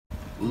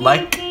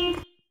like,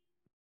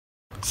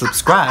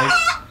 subscribe,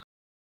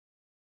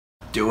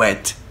 do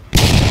it.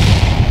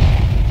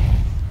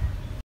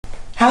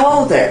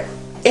 Hello there,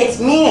 it's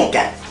me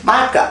again,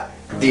 Micah,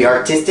 the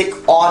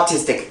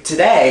Autistic.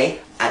 Today,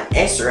 I'm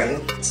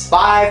answering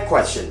 5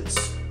 questions.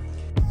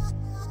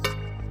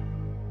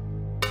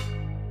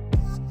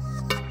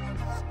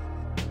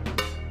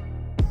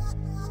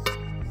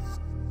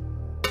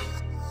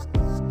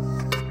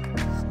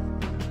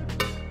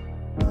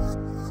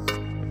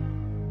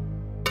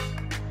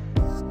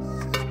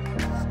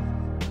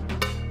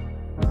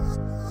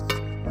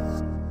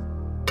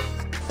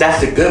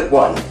 That's a good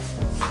one.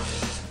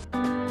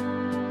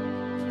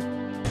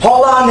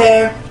 Hold on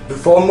there!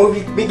 Before the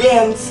movie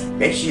begins,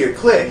 make sure you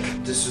click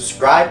the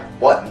subscribe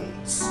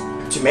buttons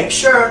to make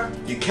sure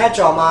you catch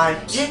all my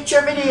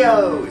future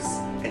videos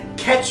and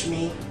catch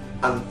me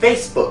on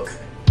Facebook,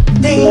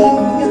 Ding,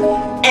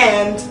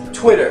 and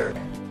Twitter.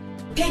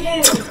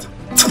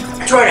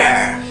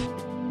 Twitter!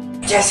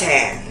 Just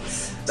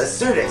hands. Let's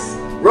do this.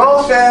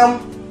 Roll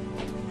film!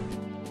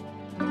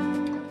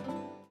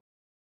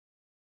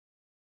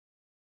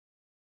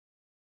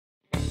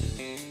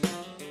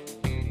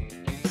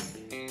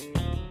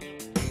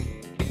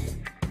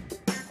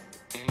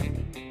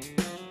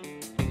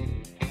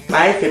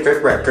 My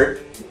favorite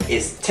record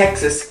is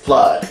Texas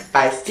Flood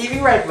by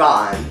Stevie Ray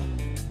Vaughan,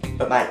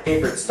 but my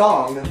favorite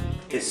song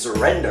is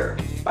Surrender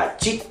by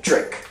Cheap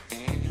Trick.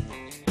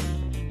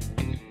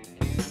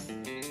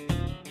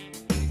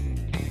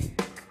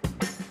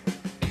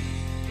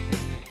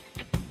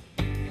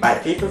 My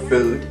favorite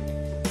food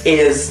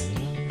is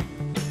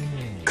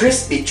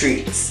crispy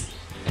treats,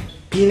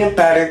 peanut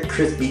butter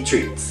crispy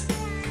treats.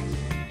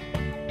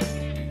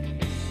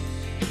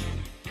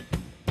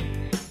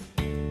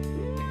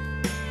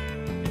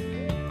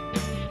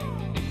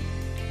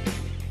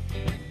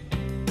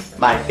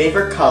 My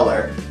favorite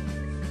color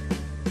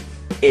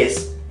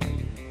is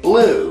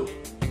blue.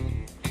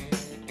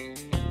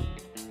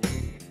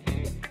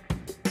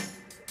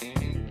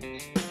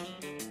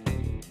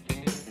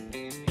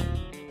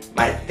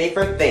 My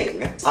favorite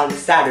thing on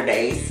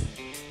Saturdays,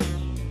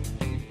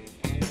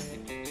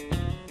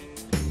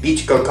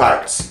 beach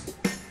go-karts.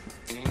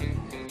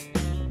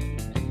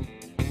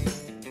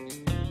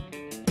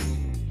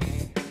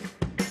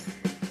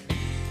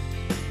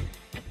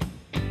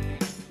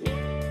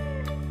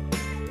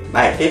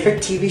 My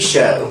favorite TV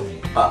show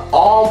of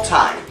all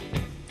time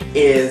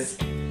is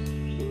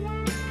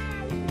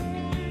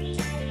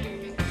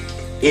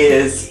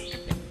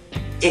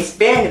It's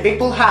Bear in the Big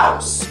Blue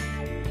House.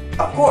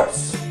 Of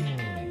course.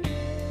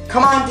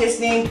 Come on,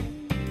 Disney.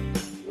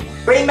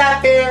 Bring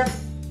back Bear.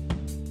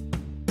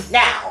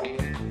 Now.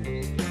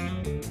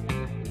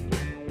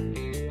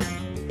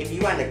 If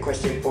you want a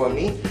question for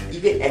me,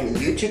 you can add in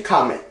YouTube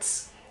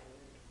comments.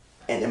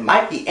 And it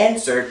might be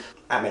answered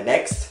on my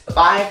next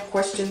 5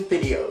 question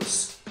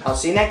videos. I'll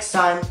see you next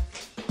time.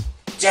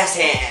 Just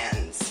hands.